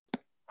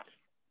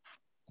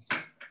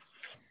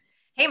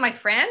Hey, my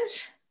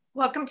friends.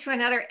 Welcome to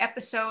another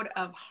episode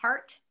of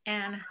Heart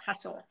and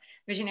Hustle,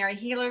 Visionary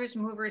Healers,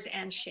 Movers,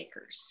 and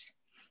Shakers.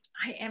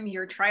 I am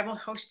your tribal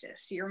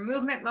hostess, your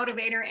movement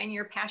motivator, and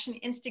your passion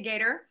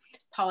instigator,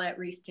 Paulette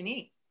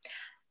Reese-Denis.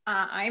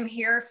 I'm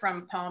here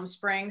from Palm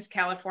Springs,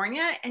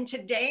 California, and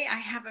today I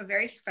have a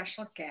very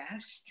special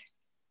guest,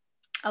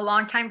 a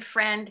longtime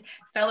friend,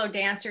 fellow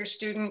dancer,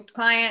 student,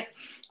 client,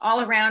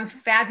 all around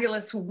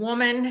fabulous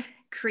woman,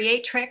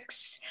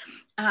 creatrix,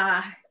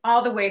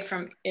 all the way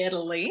from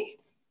Italy.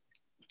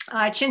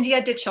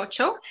 Cinzia Di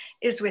Cioccio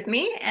is with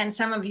me, and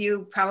some of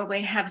you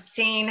probably have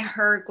seen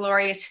her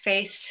glorious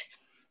face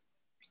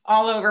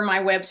all over my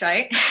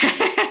website,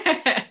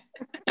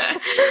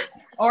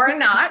 or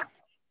not.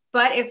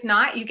 But if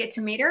not, you get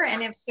to meet her,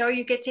 and if so,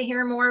 you get to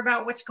hear more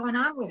about what's going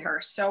on with her.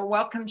 So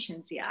welcome,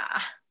 Cinzia.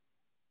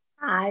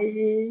 Hi,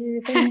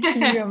 thank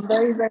you. I'm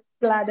very, very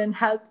glad and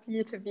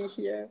happy to be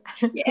here.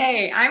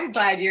 Yay, I'm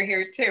glad you're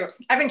here too.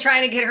 I've been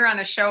trying to get her on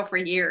the show for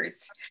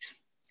years,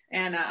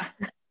 and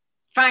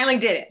finally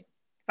did it.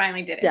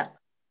 Yeah.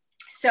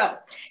 So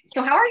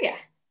how are you?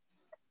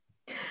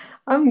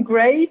 I'm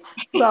great.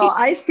 So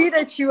I see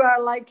that you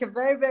are like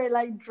very, very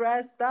like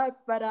dressed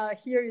up, but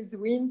here is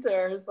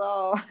winter.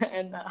 So,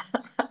 and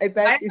I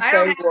bet I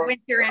don't have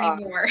winter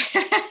anymore.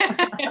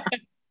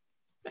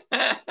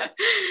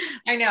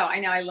 I know.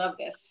 I love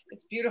this.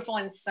 It's beautiful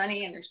and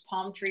sunny, and there's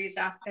palm trees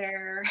out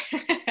there.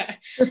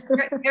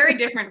 Very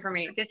different for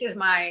me. This is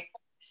my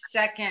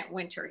second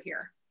winter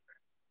here.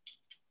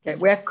 Okay,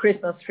 we have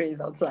Christmas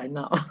trees outside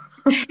now.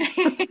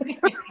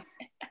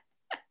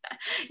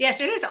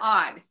 Yes, it is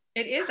odd.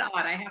 It is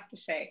odd, I have to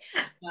say,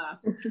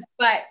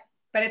 but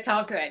it's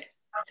all good.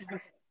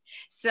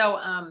 So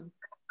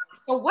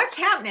what's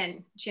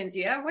happening,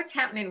 Cinzia? What's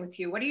happening with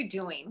you? What are you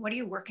doing? What are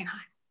you working on?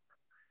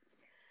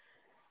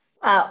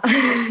 So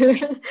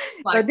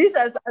this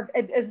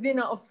has been,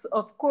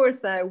 of course,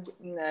 the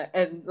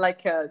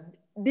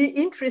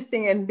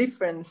interesting and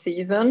different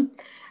season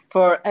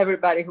for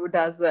everybody who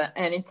does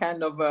any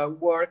kind of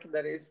work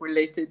that is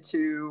related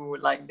to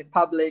like the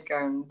public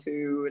and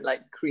to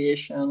like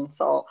creation.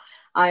 So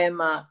I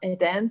am a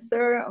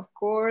dancer, of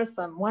course.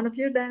 I'm one of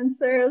your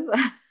dancers,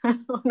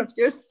 one of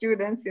your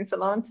students since a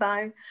long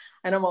time.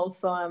 And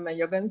I'm a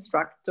yoga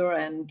instructor,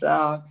 and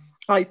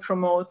I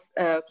promote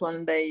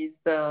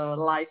plant-based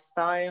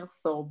lifestyle.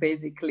 So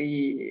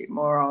basically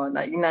more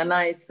like in a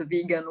nice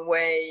vegan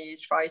way,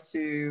 try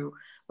to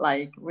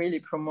like really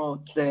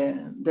promote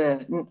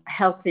the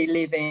healthy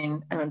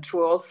living and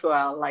through also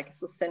a like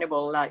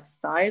sustainable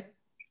lifestyle.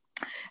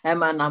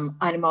 I'm an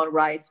animal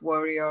rights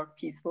warrior,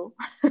 peaceful.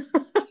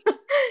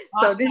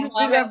 So these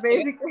are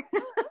basically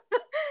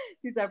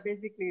these are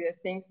basically the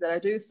things that I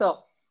do.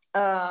 So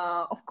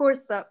of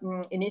course,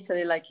 in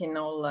Italy, like in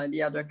all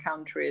the other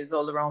countries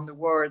all around the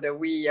world,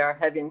 we are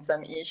having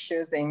some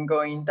issues in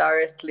going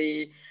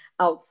directly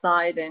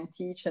outside and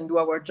teach and do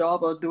our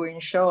job or doing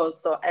shows.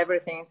 So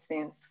everything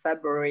since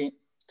February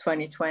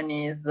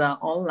 2020 is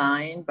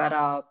online. But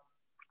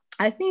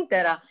I think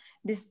that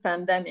this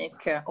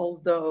pandemic,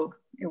 although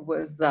it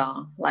was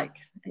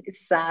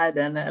it's sad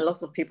and a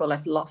lot of people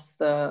have lost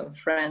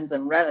friends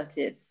and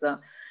relatives,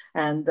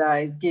 and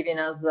it's giving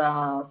us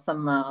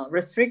some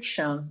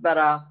restrictions, but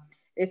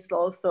it's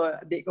also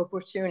a big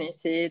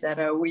opportunity that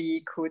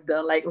we could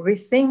like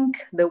rethink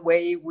the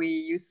way we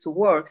used to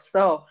work.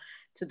 So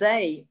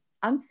today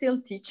I'm still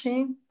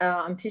teaching.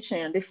 I'm teaching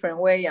in a different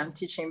way. I'm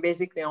teaching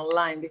basically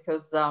online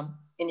because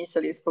in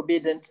Italy it's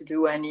forbidden to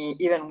do any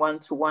even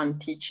one-to-one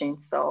teaching,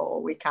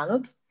 so we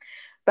cannot.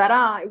 But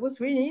it was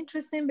really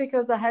interesting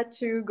because I had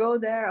to go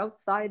there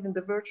outside in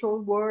the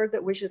virtual world,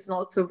 which is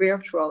not so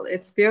virtual.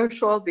 It's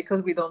virtual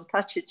because we don't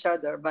touch each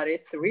other, but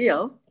it's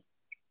real.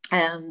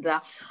 And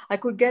I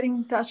could get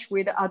in touch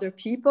with other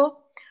people.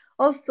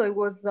 Also, it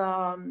was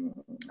a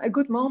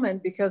good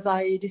moment because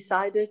I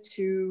decided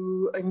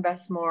to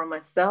invest more on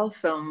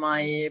myself, on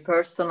my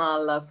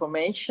personal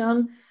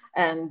formation.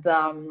 And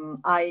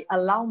I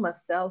allow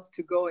myself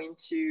to go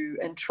into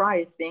and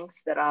try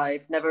things that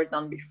I've never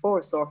done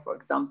before. So, for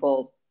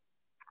example,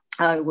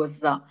 I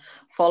was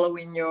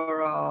following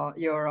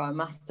your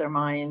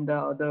mastermind,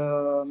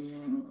 the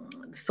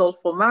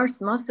Soulful Mars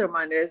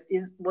mastermind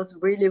was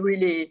really,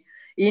 really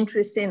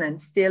interesting and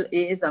still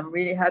is. I'm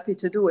really happy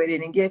to do it.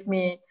 And it gave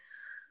me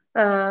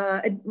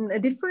a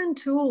different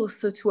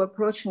tools to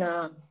approach in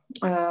a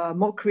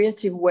more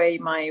creative way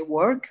my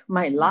work,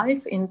 my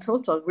life in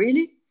total,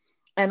 really.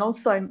 And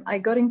also I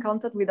got in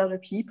contact with other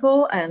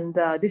people, and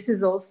this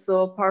is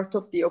also part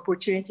of the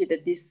opportunity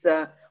that this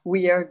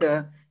weird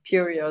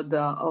period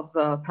of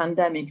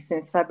pandemic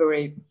since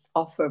February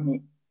offer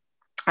me.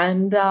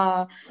 And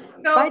so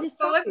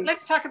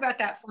let's talk about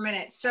that for a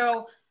minute.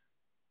 So,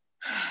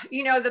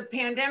 you know, the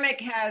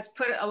pandemic has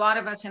put a lot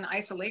of us in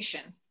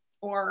isolation,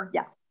 or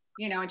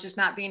you know, just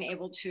not being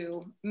able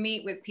to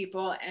meet with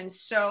people. And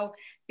so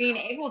being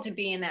able to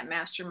be in that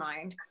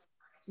mastermind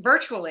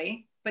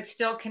virtually, but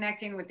still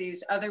connecting with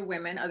these other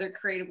women, other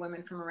creative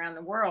women from around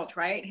the world,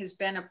 right, has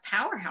been a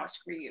powerhouse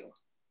for you.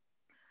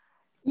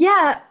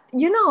 Yeah,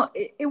 you know,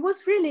 it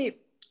was really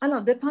I know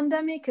the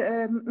pandemic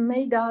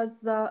made us,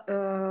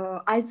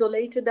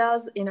 isolated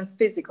us in a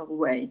physical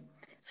way.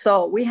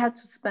 So we had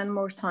to spend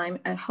more time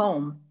at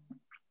home.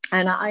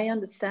 And I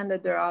understand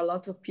that there are a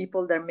lot of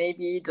people that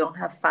maybe don't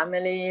have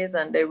families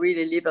and they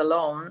really live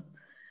alone.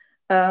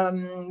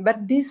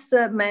 But this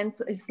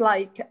meant it's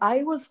like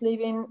I was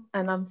living,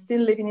 and I'm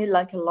still living it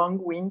like a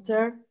long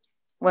winter,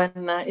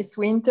 when it's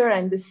winter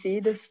and the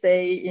seed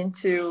stay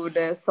into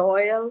the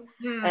soil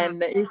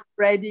and it's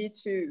ready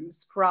to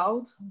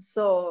sprout.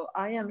 So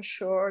I am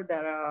sure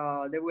that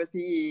there will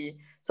be.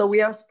 So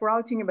we are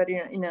sprouting, but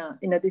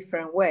in a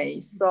different way.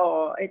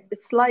 So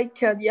it's like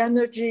the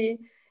energy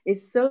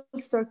is still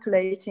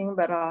circulating,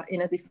 but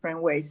in a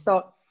different way.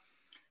 So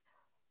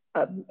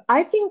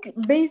I think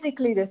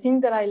basically the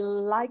thing that I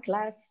like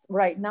less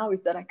right now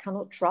is that I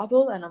cannot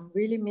travel, and I'm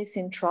really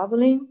missing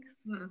traveling.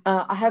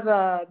 I have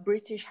a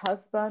British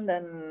husband,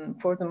 and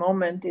for the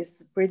moment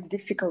it's pretty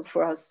difficult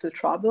for us to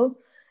travel.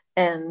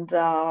 And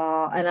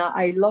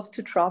I love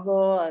to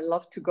travel. I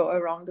love to go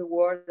around the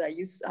world.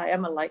 I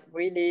am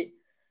really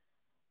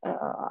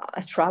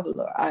a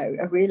traveler.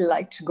 I really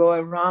like to go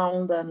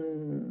around,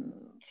 and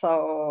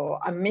so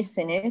I'm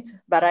missing it.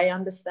 But I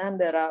understand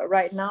that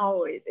right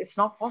now it's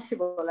not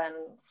possible,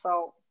 and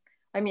so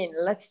I mean,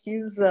 let's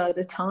use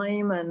the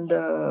time and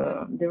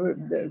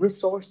the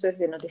resources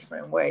in a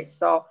different way.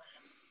 So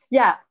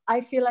yeah,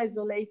 I feel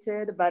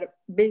isolated, but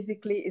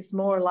basically it's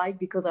more like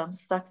because I'm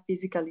stuck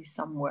physically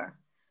somewhere.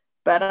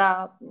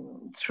 But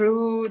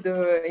through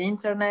the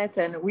internet,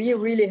 and we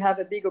really have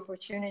a big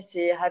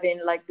opportunity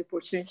having like the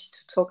opportunity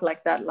to talk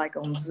like that, like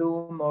on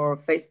Zoom or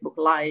Facebook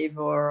Live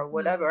or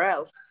whatever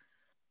else.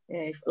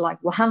 If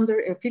like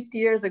 150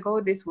 years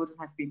ago, this wouldn't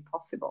have been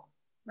possible.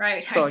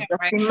 Right. So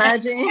just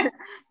imagine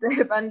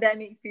the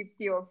pandemic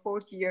 50 or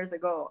 40 years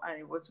ago, and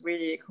it was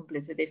really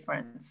completely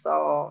different.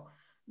 So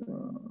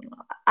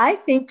I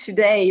think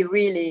today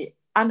really,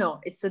 I know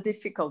it's a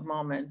difficult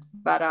moment,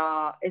 but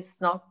it's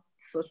not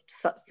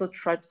such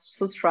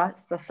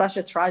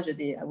a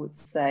tragedy, I would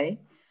say.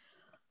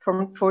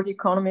 From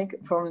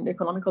the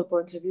economical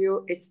point of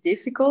view, it's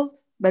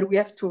difficult, but we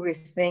have to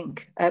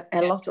rethink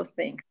a lot of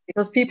things,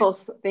 because people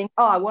think,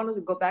 oh, I wanted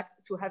to go back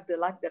to have the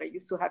life that I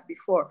used to have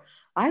before.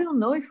 I don't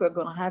know if we're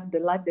going to have the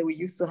life that we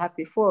used to have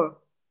before.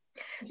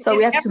 So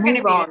we have to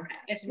move on.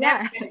 It's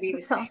never going to be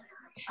the same.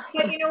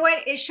 But you know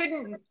what? It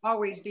shouldn't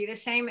always be the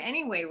same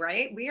anyway,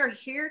 right? We are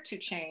here to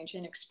change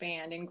and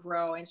expand and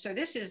grow. And so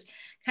this is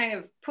kind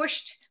of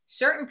pushed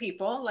certain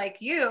people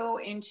like you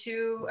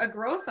into a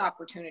growth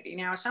opportunity.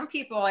 Now, some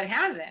people it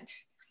hasn't.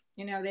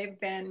 You know, they've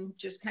been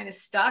just kind of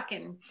stuck,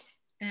 and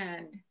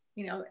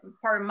you know,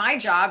 part of my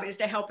job is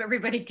to help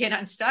everybody get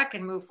unstuck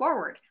and move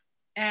forward.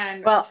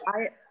 And well,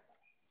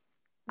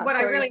 what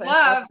I really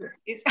love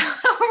is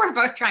we're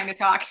both trying to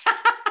talk.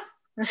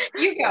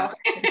 You go.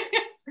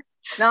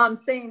 Now I'm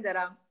saying that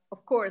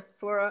of course,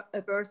 for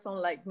a person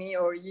like me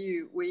or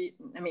you,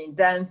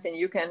 dancing,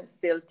 you can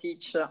still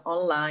teach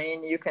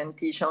online, you can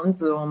teach on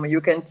Zoom,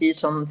 you can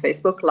teach on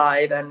Facebook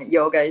Live, and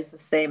yoga is the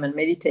same, and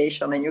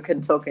meditation, and you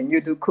can talk and you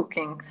do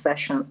cooking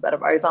sessions. But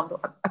for example,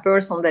 a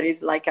person that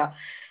is like a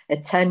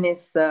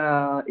tennis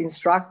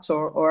instructor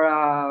or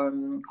a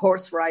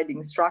horse riding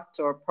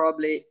instructor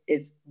probably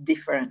is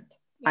different.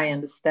 Yeah. I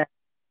understand.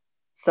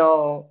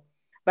 So,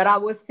 but I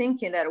was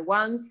thinking that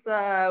once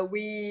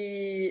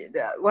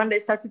when they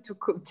started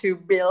to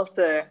build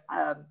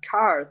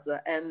cars,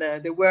 and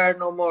there were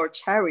no more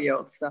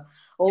chariots,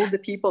 all the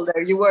people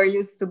that you were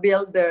used to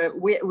build the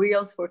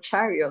wheels for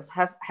chariots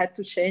have had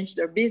to change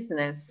their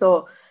business.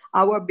 So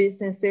our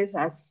businesses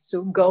has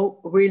to go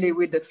really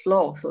with the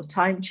flow. So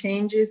time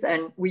changes,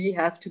 and we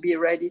have to be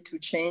ready to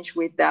change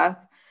with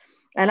that.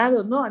 And I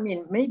don't know, I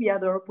mean, maybe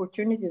other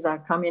opportunities are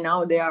coming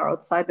out. They are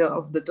outside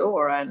of the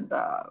door, and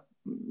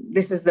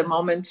this is the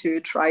moment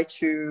to try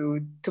to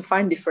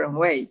find different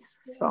ways.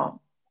 So,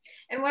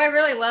 and what I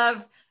really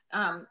love,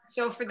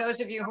 so for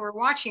those of you who are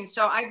watching,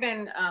 so I've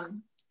been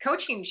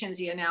coaching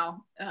Cinzia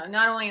now,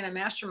 not only in the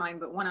mastermind,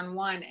 but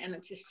one-on-one,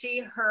 and to see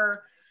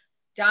her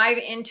dive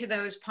into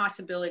those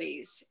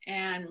possibilities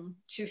and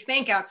to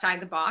think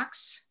outside the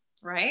box,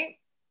 right?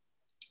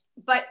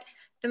 But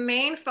the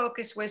main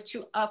focus was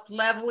to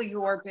up-level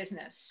your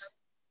business.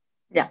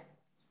 Yeah.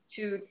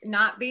 To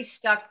not be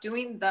stuck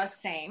doing the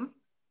same,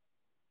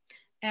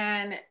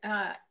 and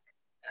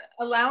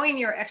allowing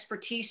your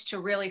expertise to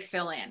really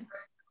fill in,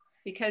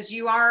 because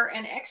you are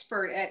an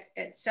expert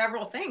at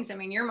several things. I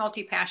mean, you're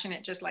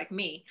multi-passionate just like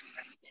me,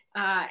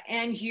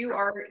 and you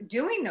are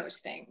doing those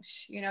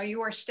things. You know, you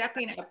are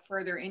stepping up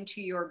further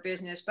into your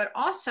business, but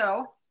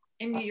also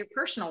into your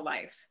personal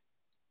life,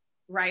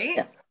 right?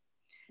 Yes.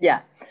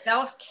 Yeah.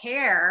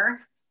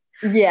 Self-care.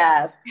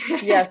 Yes.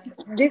 Yes.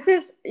 This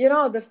is, you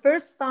know, the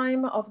first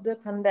time of the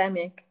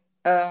pandemic,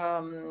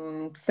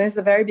 since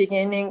the very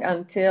beginning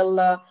until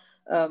the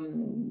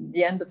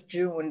end of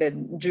June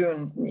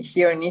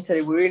here in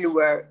Italy, we really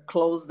were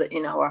closed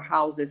in our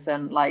houses,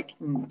 and like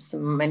in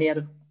many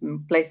other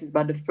places.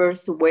 But the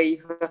first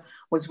wave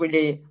was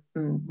really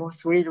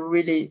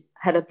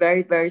had a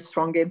very, very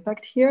strong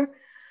impact here.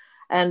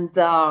 And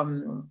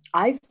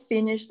I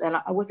finished, and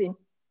I was in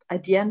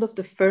at the end of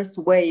the first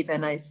wave,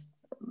 and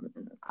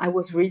I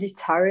was really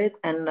tired,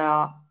 and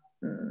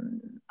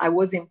I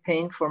was in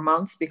pain for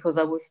months because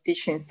I was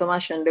teaching so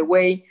much, and the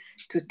way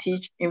to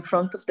teach in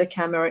front of the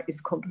camera is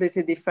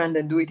completely different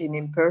than do it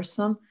in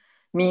person.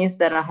 Means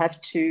that I have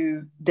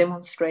to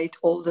demonstrate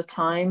all the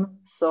time.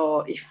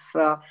 So if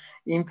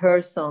in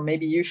person,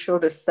 maybe you show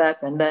the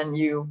step and then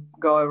you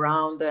go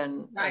around,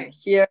 and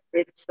here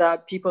it's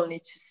people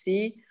need to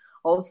see.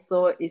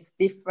 Also, it's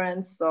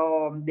different,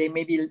 so they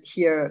maybe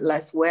hear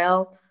less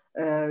well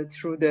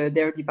through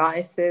their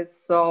devices.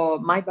 So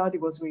my body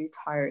was really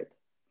tired.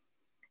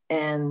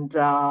 And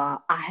I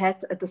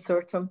had, at a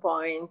certain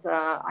point,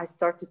 I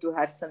started to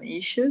have some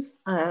issues,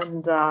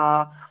 and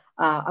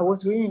I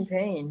was really in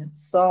pain.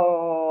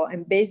 So,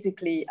 and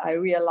basically I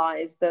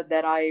realized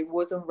that I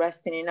wasn't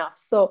resting enough.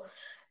 So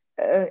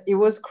it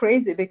was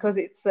crazy because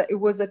it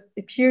was a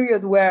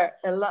period where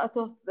a lot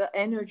of the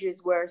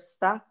energies were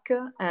stuck,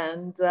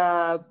 and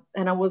I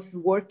was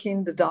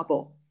working the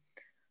double.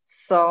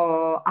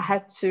 So I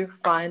had to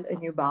find a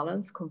new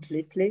balance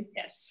completely.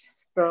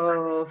 Yes.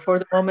 So for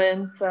the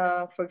moment,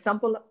 for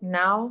example,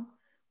 now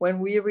when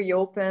we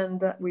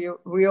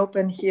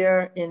reopened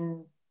here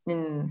in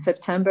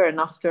September, and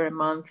after a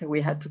month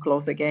we had to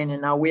close again,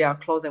 and now we are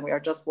closed and we are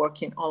just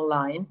working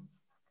online.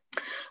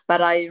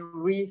 But I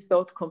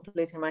rethought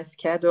completely my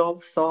schedule.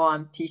 So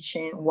I'm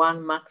teaching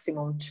one,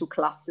 maximum 2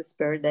 classes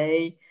per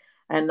day,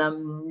 and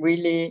I'm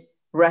really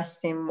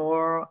resting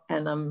more,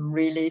 and I'm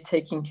really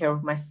taking care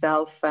of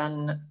myself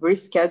and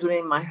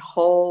rescheduling my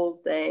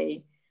whole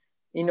day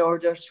in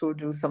order to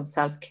do some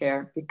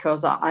self-care,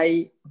 because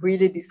I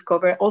really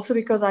discovered, also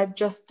because I've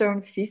just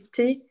turned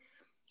 50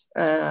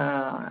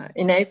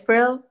 in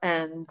April,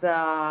 and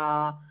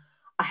I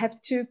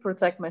have to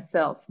protect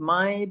myself.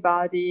 My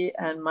body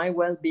and my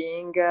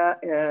well-being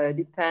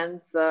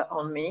depends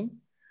on me.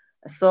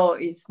 So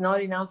it's not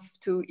enough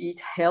to eat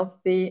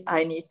healthy.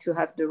 I need to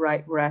have the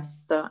right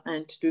rest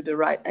and to do the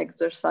right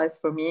exercise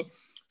for me.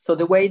 So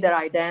the way that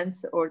I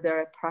dance or that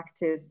I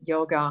practice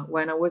yoga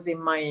when I was in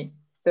my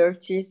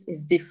 30s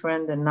is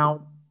different than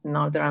now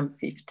that I'm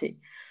 50.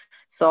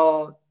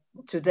 So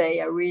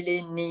today I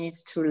really need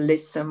to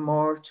listen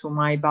more to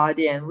my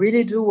body and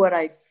really do what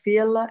I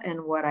feel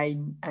and what I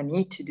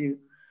need to do.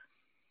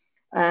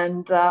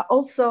 And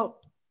also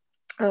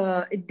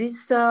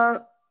this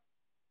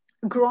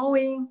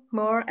growing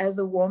more as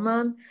a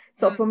woman.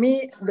 So for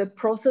me, the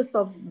process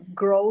of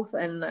growth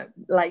and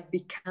like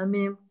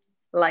becoming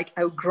like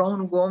a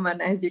grown woman,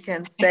 as you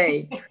can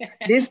say,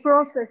 this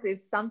process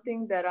is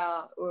something that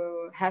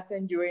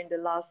happened during the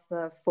last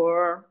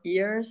 4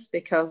 years,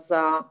 because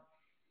I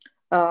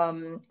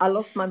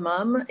lost my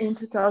mom in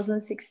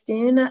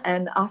 2016.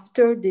 And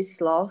after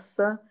this loss,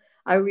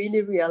 I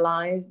really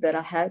realized that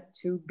I had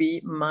to be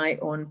my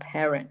own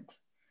parent.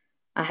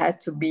 I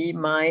had to be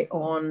my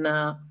own,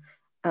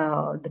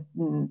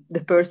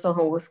 the person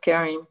who was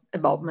caring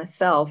about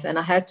myself. And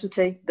I had to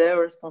take the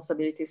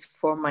responsibilities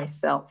for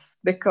myself,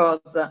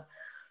 because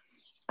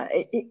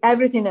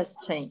everything has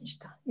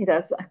changed. It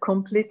has a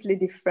completely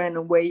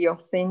different way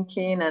of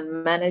thinking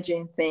and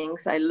managing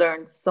things. I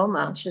learned so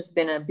much. It's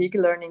been a big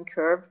learning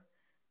curve.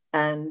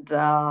 And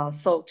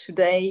so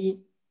today,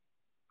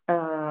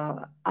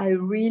 I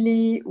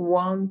really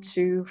want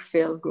to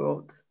feel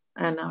good.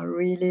 And I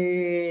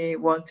really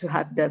want to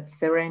have that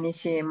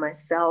serenity in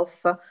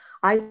myself.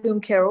 I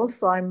don't care.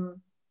 Also,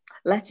 I'm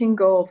letting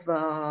go of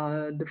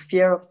the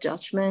fear of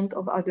judgment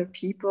of other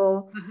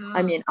people. Mm-hmm.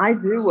 I mean, I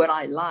do what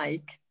I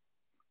like.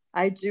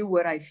 I do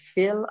what I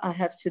feel I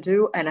have to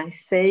do, and I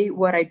say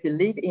what I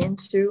believe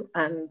into,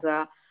 and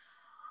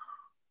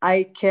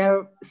I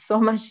care so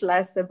much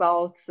less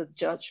about the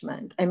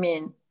judgment. I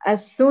mean,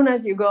 as soon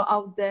as you go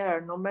out there,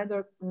 no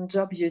matter the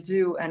job you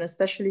do, and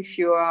especially if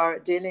you are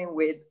dealing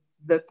with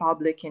the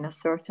public in a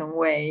certain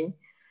way,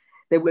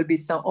 there will be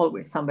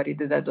always somebody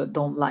that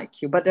don't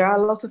like you. But there are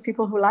a lot of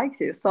people who like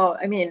you. So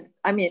I mean,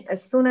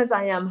 as soon as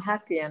I am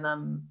happy and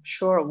I'm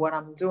sure of what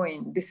I'm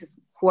doing, this is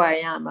who I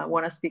am. I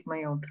want to speak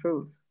my own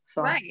truth.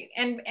 So right,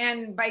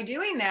 and by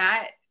doing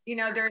that, you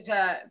know, there's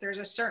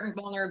a certain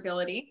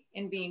vulnerability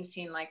in being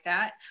seen like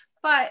that.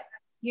 But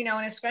you know,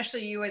 and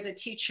especially you as a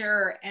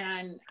teacher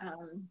and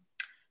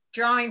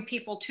drawing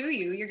people to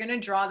you, you're going to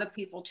draw the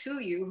people to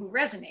you who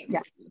resonate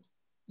with you.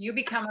 You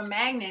become a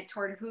magnet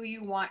toward who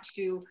you want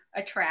to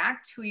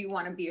attract, who you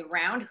want to be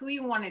around, who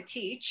you want to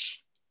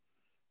teach,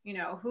 you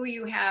know, who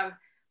you have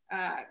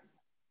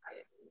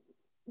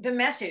the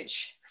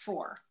message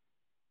for.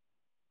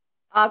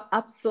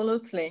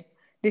 Absolutely.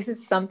 This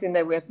is something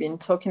that we have been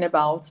talking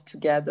about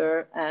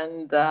together.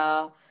 And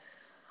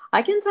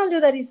I can tell you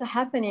that it's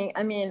happening.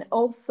 I mean,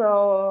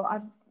 also,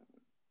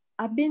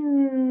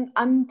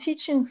 I'm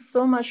teaching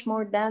so much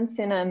more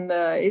dancing, and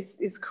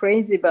it's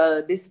crazy,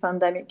 but this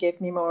pandemic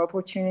gave me more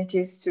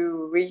opportunities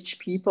to reach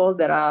people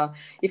that are,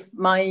 if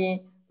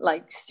my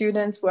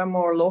students were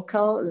more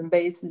local and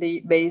based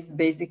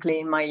basically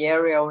in my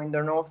area or in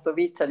the north of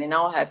Italy.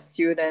 Now I have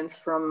students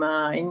from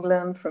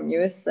England, from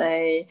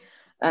USA,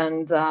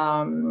 and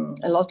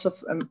a lot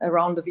of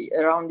around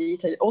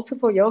Italy. Also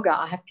for yoga,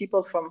 I have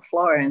people from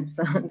Florence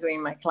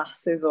doing my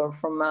classes, or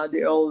from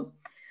the old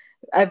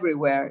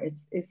everywhere.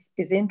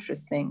 It's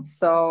interesting.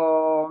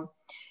 So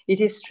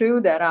it is true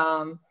that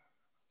on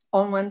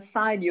one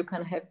side you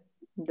can have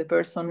the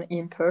person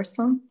in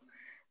person,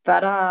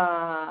 but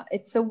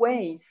it's a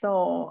way.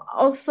 So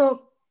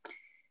also,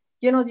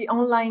 the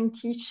online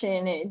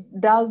teaching,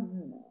 it does,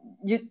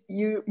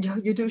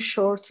 you do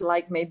short,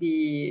 like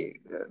maybe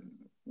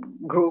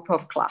group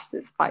of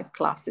classes, 5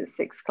 classes,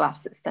 6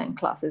 classes, 10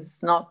 classes.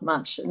 It's not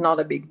much, not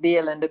a big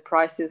deal, and the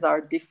prices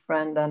are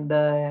different than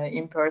the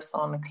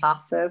in-person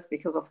classes,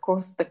 because of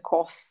course the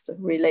costs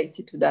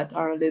related to that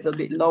are a little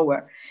bit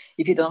lower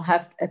if you don't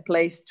have a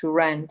place to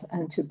rent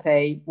and to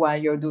pay while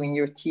you're doing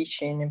your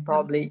teaching, and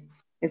probably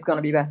it's going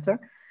to be better.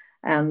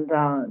 And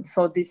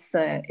so this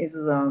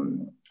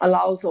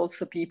allows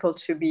also people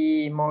to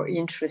be more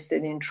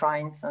interested in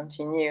trying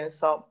something new.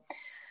 So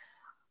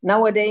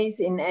nowadays,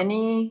 in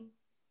any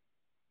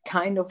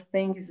kind of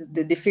things,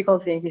 the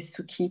difficult thing is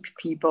to keep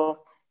people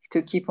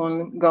to keep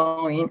on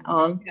going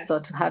on. Yes. So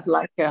to have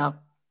like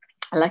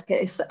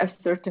a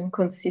certain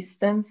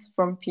consistency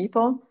from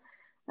people.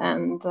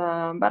 And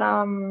but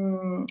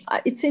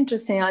it's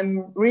interesting.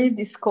 I'm really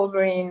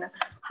discovering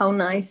how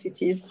nice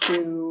it is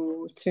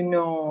to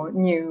know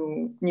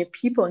new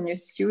people, new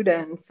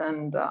students,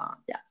 and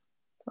yeah.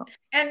 So.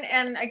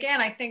 And again,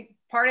 I think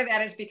part of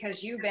that is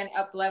because you've been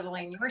up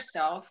leveling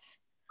yourself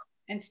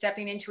and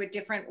stepping into a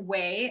different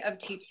way of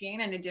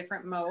teaching and a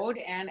different mode,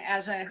 and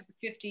as a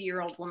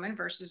 50-year-old woman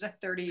versus a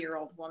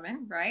 30-year-old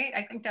woman, right?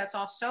 I think that's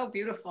all so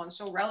beautiful and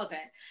so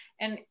relevant.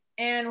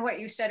 And what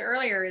you said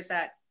earlier is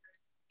that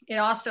it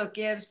also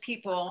gives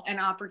people an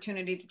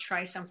opportunity to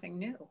try something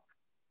new.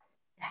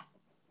 Yeah,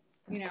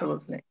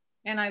 absolutely.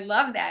 And I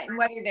love that. And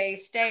whether they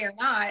stay or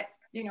not,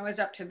 is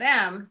up to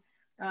them.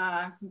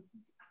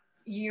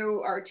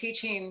 You are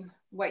teaching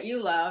what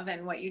you love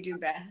and what you do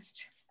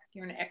best.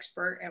 You're an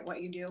expert at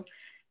what you do.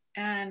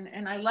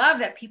 And I love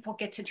that people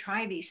get to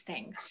try these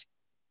things.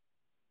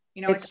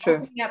 It's true.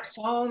 Opening up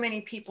so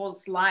many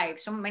people's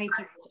lives, so many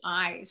people's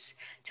eyes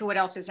to what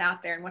else is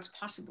out there and what's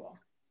possible.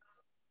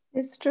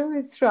 It's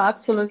true,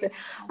 absolutely.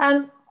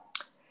 And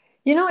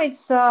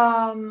it's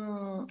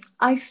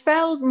I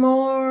felt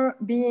more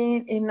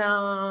being in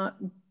a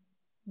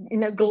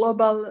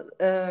global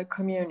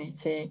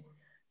community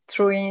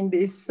through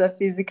this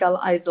physical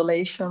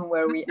isolation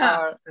where we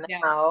are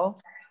now.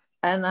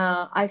 And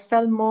I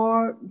felt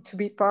more to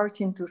be part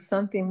into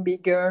something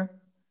bigger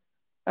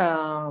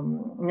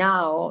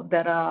now,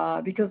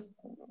 that because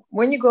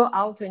when you go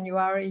out and you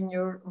are in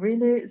your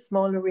really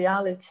small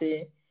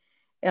reality,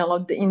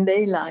 in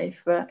day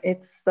life,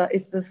 it's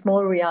the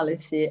small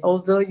reality.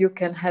 Although you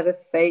can have a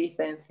faith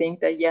and think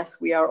that yes,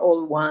 we are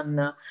all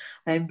one,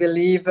 and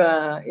believe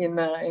in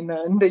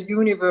the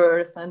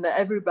universe, and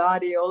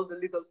everybody, all the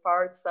little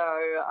parts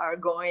are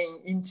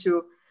going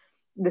into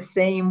the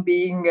same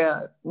being,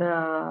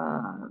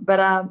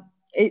 but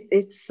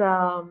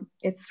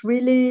it's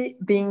really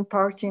being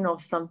part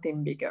of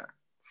something bigger.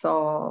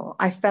 So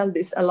I felt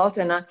this a lot,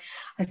 and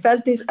I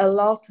felt this a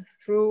lot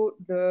through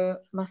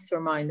the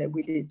mastermind that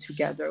we did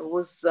together. It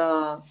was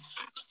so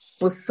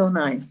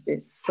nice.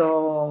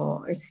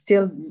 So it's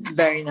still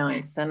very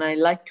nice, and I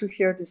like to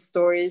hear the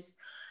stories,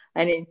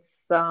 and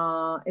it's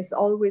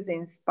always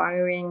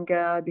inspiring,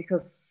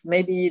 because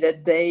maybe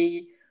that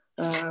day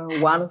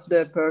one of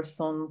the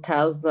person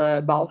tells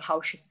about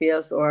how she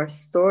feels, or a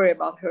story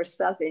about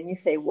herself, and you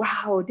say,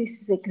 wow,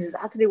 this is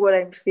exactly what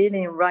I'm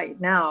feeling right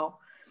now.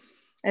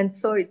 And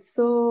so it's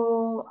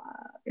so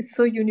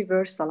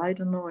universal. I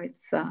don't know.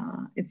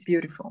 It's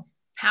beautiful.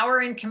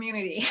 Power in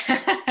community.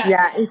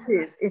 Yeah, it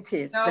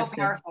is. So definitely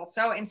powerful,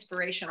 so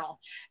inspirational.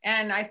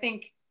 And I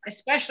think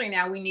especially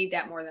now we need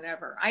that more than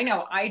ever. I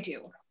know I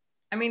do.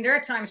 I mean, there are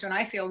times when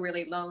I feel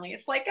really lonely.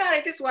 It's like, God, I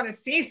just want to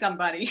see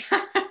somebody.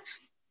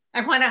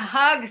 I want to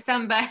hug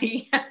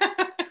somebody.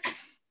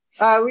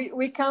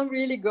 We can't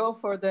really go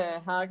for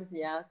the hugs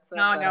yet.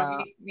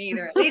 No, me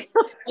either. At least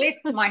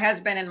my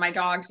husband and my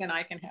dogs and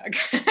I can hug.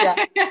 Yeah.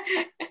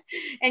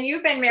 And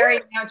you've been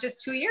married now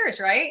just 2 years,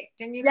 right?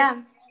 Didn't you?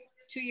 Yeah.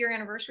 2-year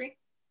anniversary.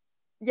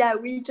 Yeah,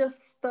 we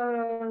just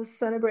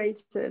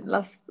celebrated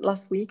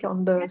last week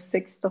on the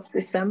 6th of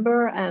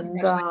December, and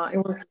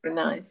it was really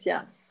nice.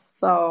 Yes.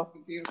 So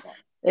beautiful.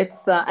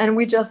 It's and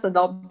we just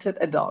adopted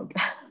a dog.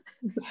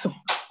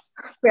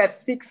 We have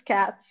 6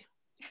 cats.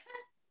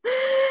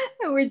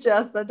 And we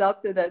just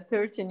adopted a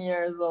 13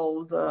 years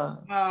old.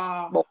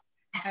 I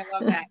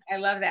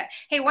love that.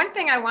 Hey, one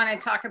thing I want to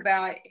talk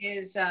about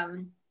is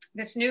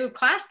this new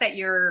class that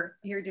you're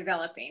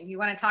developing. You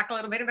want to talk a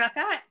little bit about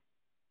that?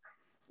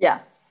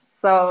 Yes.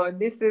 So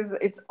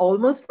it's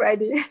almost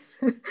ready.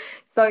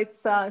 So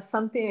it's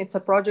it's a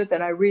project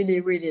that I really,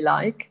 really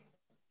like.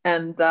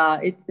 And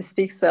it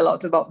speaks a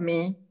lot about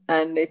me,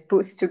 and it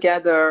puts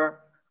together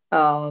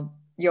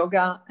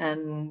yoga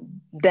and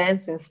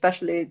dance, and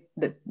especially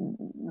the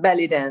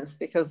belly dance,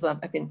 because I'm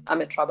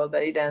a tribal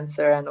belly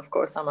dancer, and of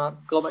course I'm a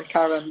global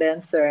caravan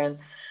dancer, and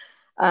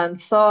And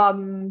so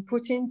I'm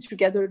putting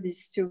together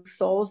these two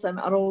souls, and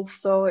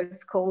also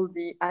it's called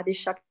the Adi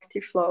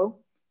Shakti flow.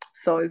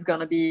 So it's going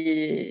to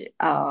be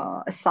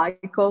a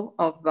cycle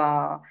of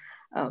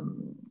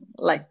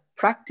like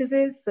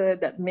practices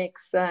that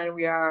mix, and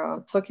we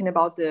are talking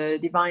about the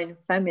divine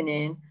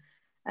feminine.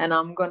 And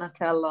I'm going to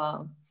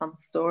tell some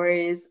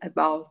stories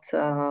about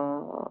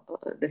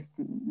the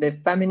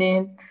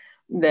feminine,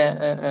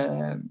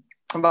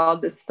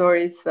 about the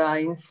stories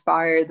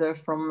inspired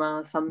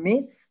from some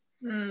myths.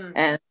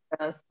 And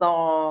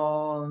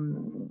so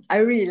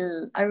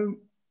I'm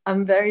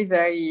very,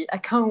 very, I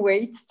can't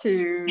wait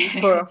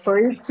for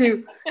it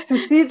to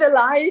see the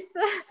light.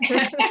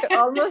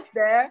 Almost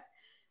there.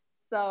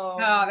 So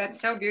oh,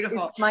 that's so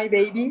beautiful. It's my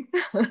baby.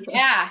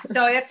 Yeah.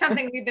 So that's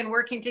something we've been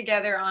working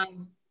together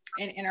on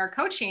in our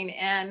coaching,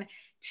 and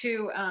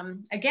to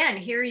again,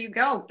 here you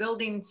go,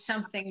 building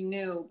something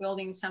new,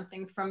 building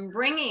something from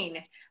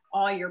bringing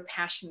all your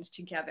passions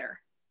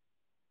together.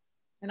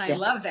 And I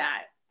love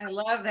that. I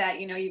love that,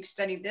 you know, you've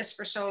studied this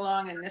for so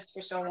long and this for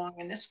so long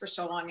and this for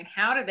so long, and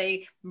how do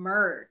they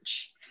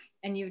merge?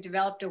 And you've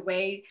developed a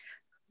way,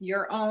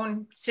 your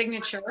own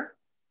signature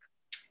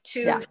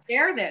to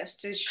share this,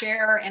 to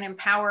share and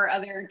empower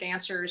other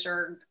dancers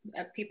or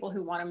people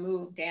who want to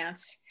move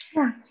dance,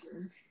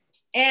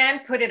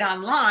 and put it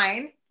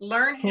online,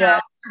 learn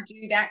how to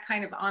do that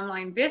kind of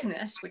online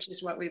business, which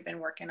is what we've been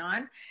working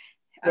on.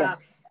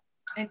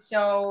 And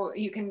so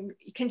you can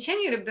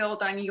continue to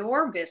build on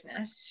your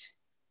business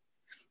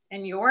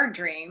and your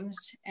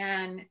dreams,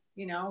 and,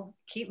 you know,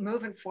 keep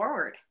moving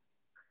forward.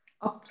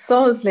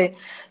 Absolutely.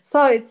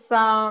 So it's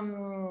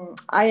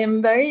I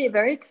am very,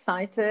 very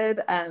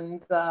excited,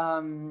 and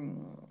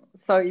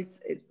so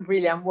it's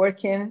really, I'm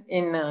working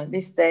in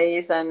these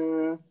days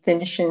and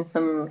finishing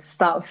some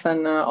stuff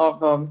and of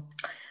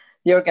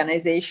the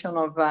organization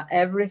of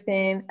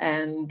everything,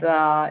 and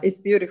it's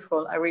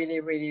beautiful. I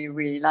really, really,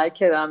 really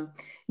like it. I'm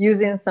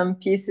using some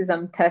pieces,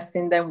 I'm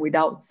testing them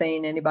without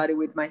saying anybody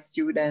with my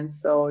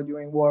students, so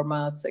during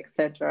warm-ups,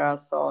 etc.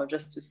 So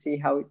just to see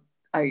how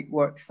it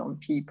works on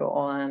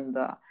people, and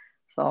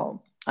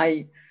so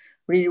I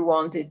really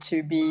wanted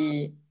to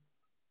be.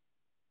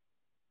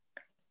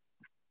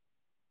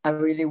 I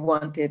really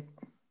wanted.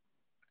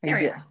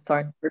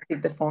 Sorry,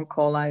 repeat the phone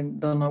call. I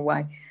don't know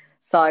why.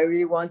 So I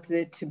really wanted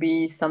it to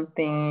be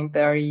something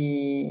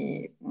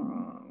very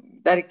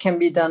that it can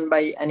be done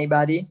by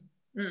anybody,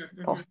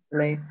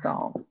 possibly.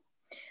 So,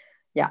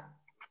 yeah.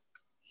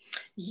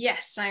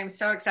 Yes, I am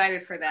so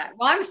excited for that.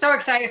 Well, I'm so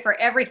excited for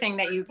everything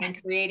that you've been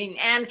creating.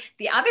 And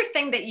the other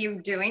thing that you're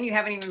doing, you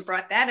haven't even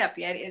brought that up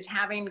yet, is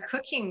having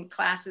cooking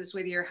classes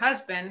with your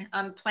husband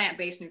on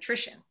plant-based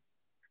nutrition.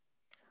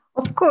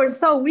 Of course.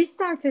 So we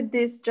started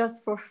this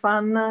just for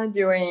fun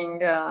during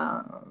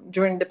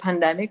the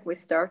pandemic. We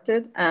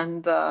started,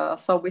 and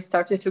so we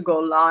started to go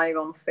live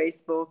on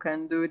Facebook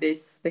and do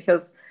these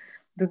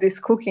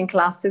cooking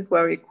classes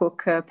where we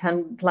cook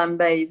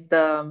plant-based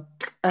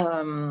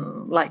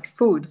like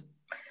food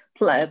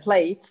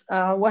plates.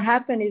 What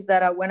happened is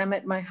that when I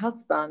met my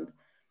husband,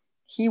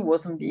 he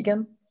wasn't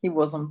vegan, he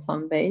wasn't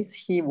plant-based,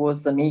 he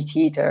was a meat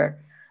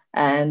eater,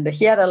 and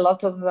he had a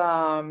lot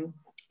of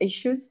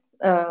issues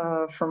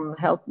from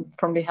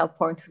the health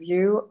point of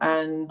view,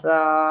 and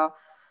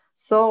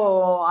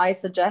so I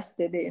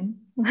suggested him,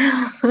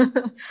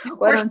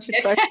 why don't you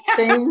try to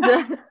change?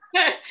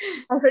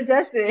 I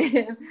suggested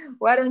him,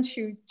 why don't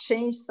you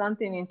change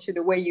something into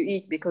the way you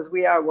eat, because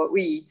we are what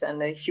we eat,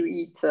 and if you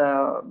eat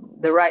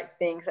the right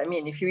things, I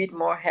mean, if you eat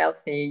more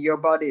healthy, your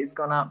body is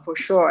gonna, for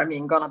sure, I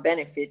mean, gonna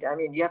benefit. I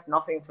mean, you have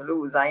nothing to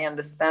lose. I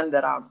understand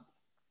that.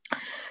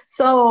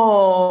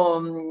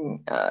 So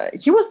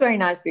he was very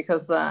nice,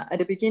 because at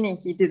the beginning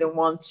he didn't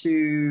want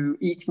to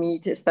eat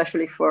meat,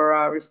 especially for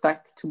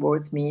respect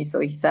towards me.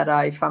 So he said,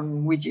 if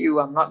I'm with you,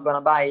 I'm not going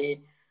to buy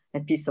a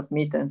piece of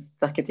meat and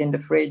stuck it in the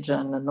fridge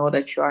and know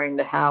that you are in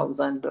the house,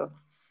 and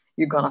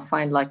you're going to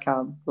find like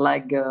a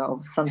leg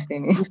of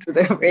something into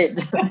the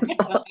fridge.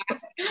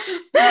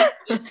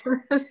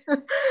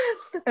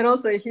 And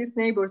also his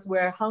neighbors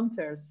were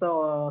hunters,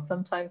 so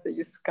sometimes they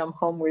used to come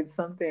home with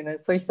something,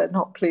 and so he said,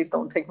 no, please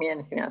don't take me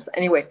anything else.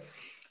 Anyway,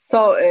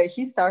 so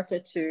he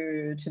started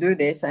to do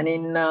this, and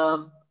in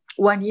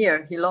 1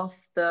 year he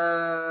lost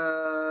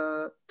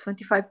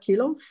 25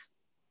 kilos,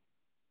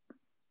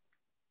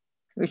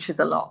 which is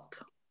a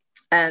lot,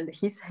 and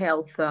his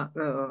health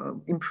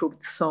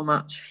improved so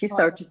much. He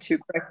started to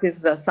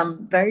practice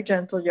some very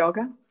gentle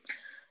yoga,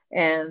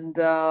 and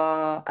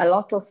a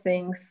lot of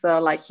things,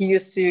 like he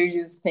used to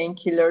use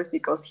painkillers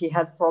because he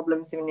had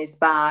problems in his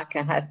back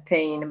and had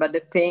pain, but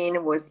the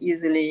pain was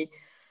easily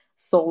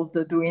solved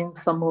doing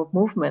some more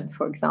movement,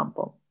 for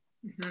example.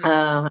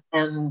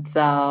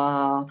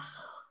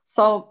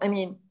 So I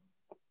mean,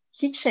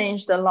 he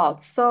changed a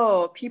lot.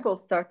 So people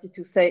started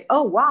to say,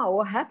 oh wow,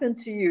 what happened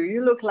to you?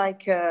 You look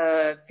like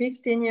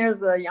 15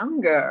 years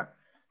younger.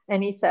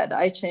 And he said,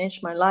 I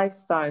changed my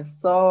lifestyle.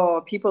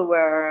 So people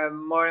were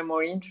more and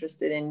more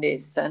interested in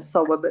this. And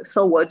so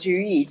what do you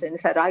eat? And he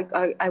said,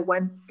 I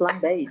went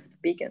plant-based,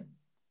 vegan.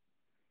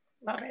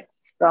 Love it.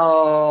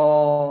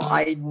 So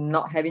I'm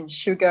not having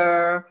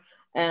sugar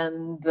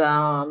and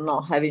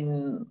not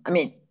having, I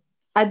mean,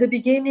 at the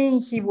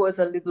beginning, he was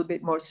a little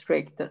bit more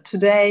strict.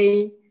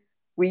 Today,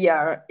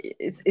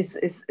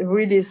 it's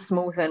really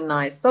smooth and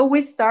nice. So we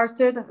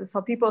started,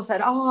 so people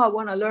said, oh, I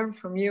want to learn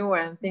from you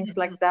and things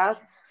like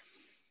that.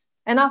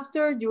 And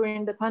after,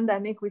 during the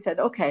pandemic, we said,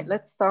 okay,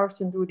 let's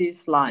start and do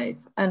this live.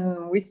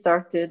 And we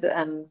started,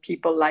 and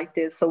people liked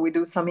it. So we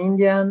do some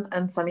Indian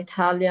and some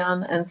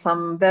Italian and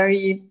some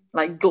very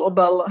like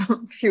global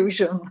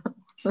fusion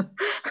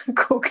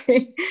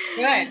cooking.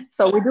 Good.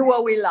 So we do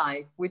what we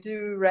like. We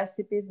do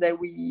recipes that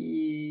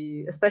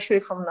we,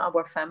 especially from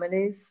our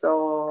families,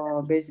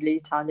 so basically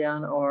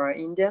Italian or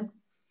Indian.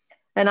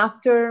 And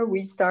after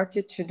we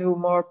started to do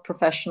more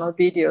professional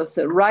videos,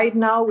 right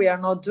now we are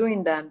not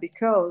doing them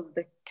because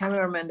the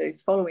cameraman that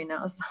is following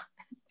us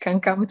can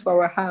come to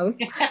our house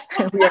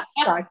and we are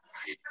stuck.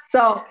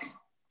 So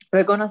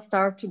we're going to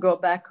start to go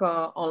back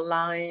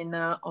online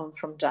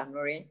from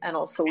January. And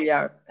also we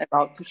are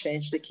about to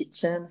change the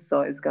kitchen. So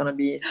it's going to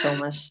be so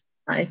much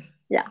nice.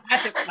 Yeah.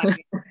 That's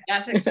exciting.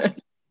 That's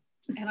exciting.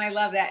 And I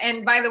love that.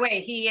 And by the way,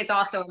 he is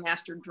also a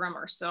master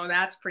drummer. So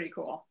that's pretty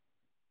cool.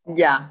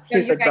 Yeah,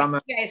 he's a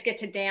drummer. You guys get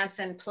to dance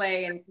and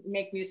play and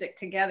make music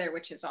together,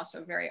 which is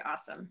also very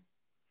awesome.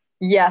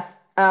 Yes.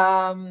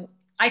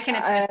 I can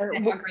attest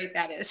to how great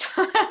that is.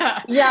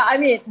 Yeah, I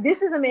mean,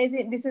 this is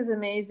amazing. This is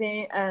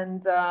amazing.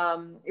 And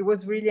it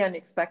was really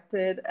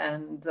unexpected.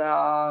 And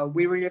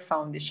we really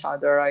found each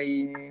other.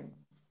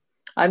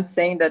 I'm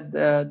saying that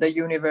the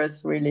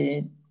universe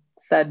really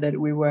said that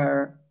we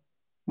were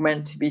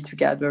meant to be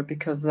together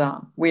because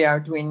we are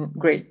doing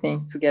great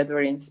things together.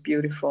 And it's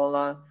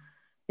beautiful.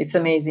 It's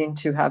amazing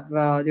to have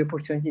the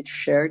opportunity to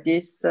share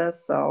this.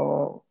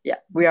 So yeah,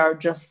 we are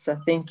just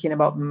thinking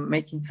about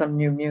making some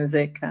new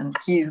music, and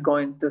he's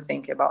going to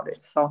think about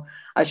it. So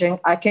I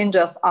can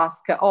just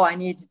ask, oh, I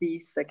need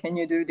this. Can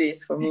you do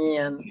this for me?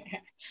 And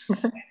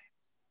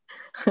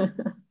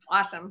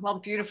awesome. Well,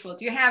 beautiful.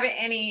 Do you have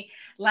any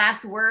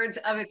last words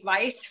of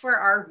advice for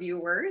our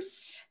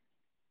viewers?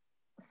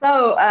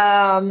 So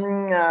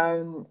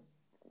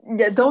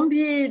yeah, don't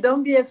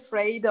be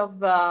afraid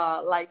of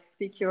like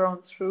speak your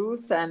own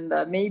truth, and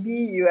maybe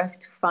you have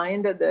to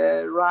find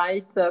the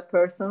right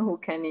person who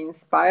can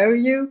inspire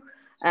you.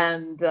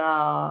 And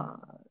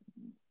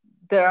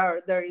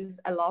there is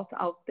a lot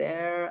out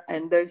there,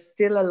 and there's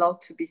still a lot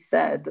to be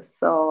said.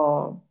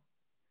 So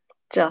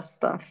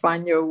just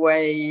find your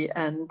way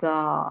and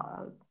go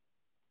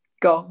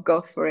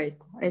for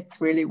it. It's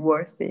really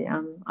worthy.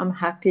 I'm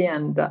happy,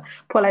 and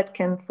Paulette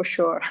can for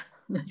sure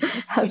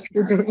help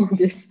you doing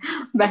this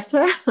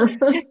better. I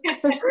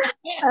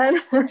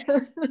love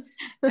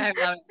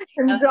it.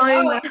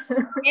 Enjoying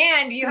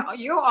and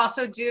you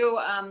also do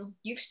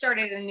you've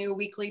started a new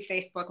weekly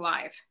Facebook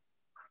Live.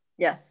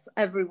 Yes,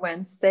 every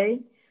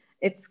Wednesday.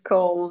 It's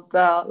called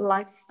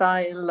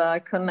Lifestyle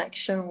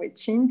Connection with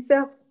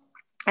Cinzia,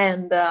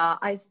 and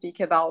I speak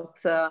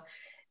about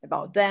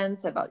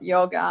dance, about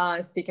yoga.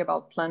 I speak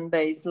about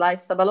plant-based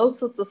lifestyle, but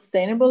also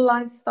sustainable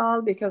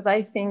lifestyle, because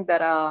I think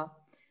that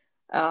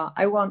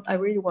I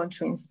really want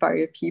to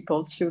inspire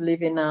people to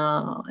live in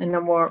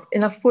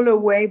a fuller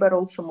way, but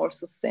also more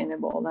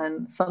sustainable.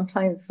 And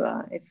sometimes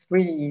it's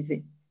really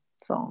easy.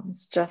 So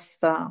it's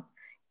just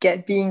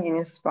being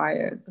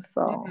inspired.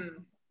 So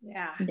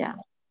yeah,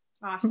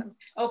 awesome.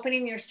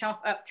 Opening yourself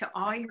up to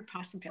all your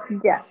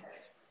possibilities. Yeah.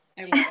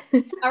 I love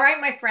it. All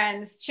right, my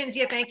friends.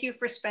 Cinzia, thank you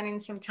for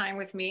spending some time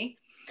with me.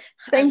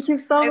 Thank you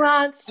so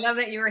much. I love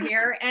that you were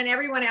here. And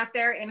everyone out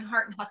there in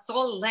Heart and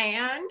Hustle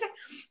land,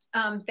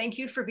 thank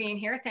you for being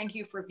here. Thank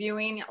you for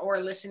viewing or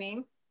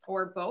listening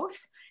or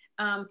both.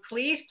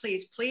 Please,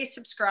 please, please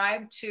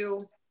subscribe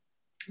to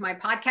my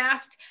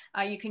podcast.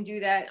 You can do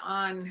that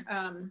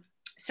on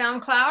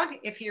SoundCloud.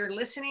 If you're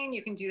listening,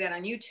 you can do that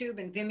on YouTube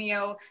and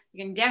Vimeo.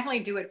 You can definitely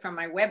do it from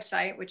my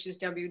website, which is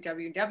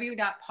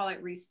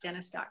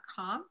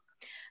www.paulettereesdennis.com,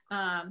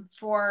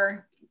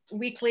 for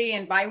weekly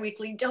and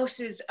bi-weekly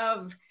doses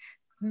of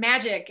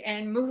magic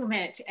and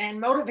movement and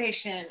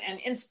motivation and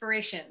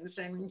inspirations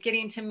and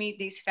getting to meet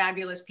these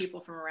fabulous people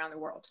from around the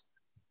world.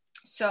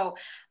 So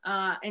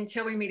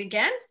until we meet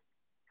again,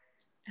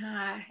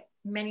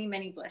 many,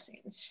 many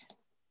blessings.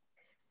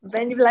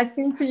 Many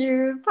blessings to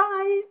you.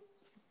 Bye.